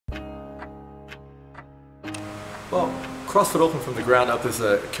Well, CrossFit Auckland from the ground up is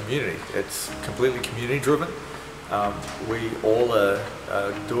a community. It's completely community driven. We all are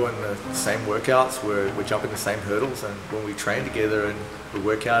doing the same workouts, we're jumping the same hurdles, and when we train together and we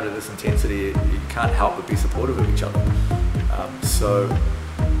work out at this intensity, you can't help but be supportive of each other.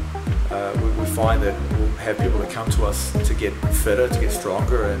 We find that we'll have people that come to us to get fitter, to get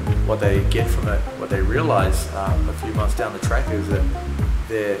stronger, and what they get from it, what they realise a few months down the track is that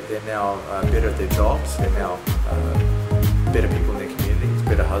they're now better at their jobs, they're now better people in their communities,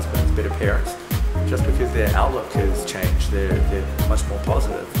 better husbands, better parents, just because their outlook has changed. They're much more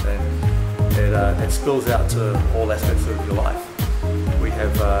positive, and it spills out to all aspects of your life. We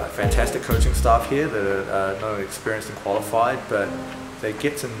have fantastic coaching staff here that are not only experienced and qualified, but they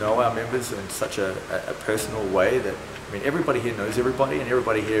get to know our members in such a personal way that, I mean, everybody here knows everybody, and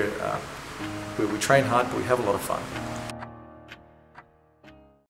everybody here, we train hard, but we have a lot of fun.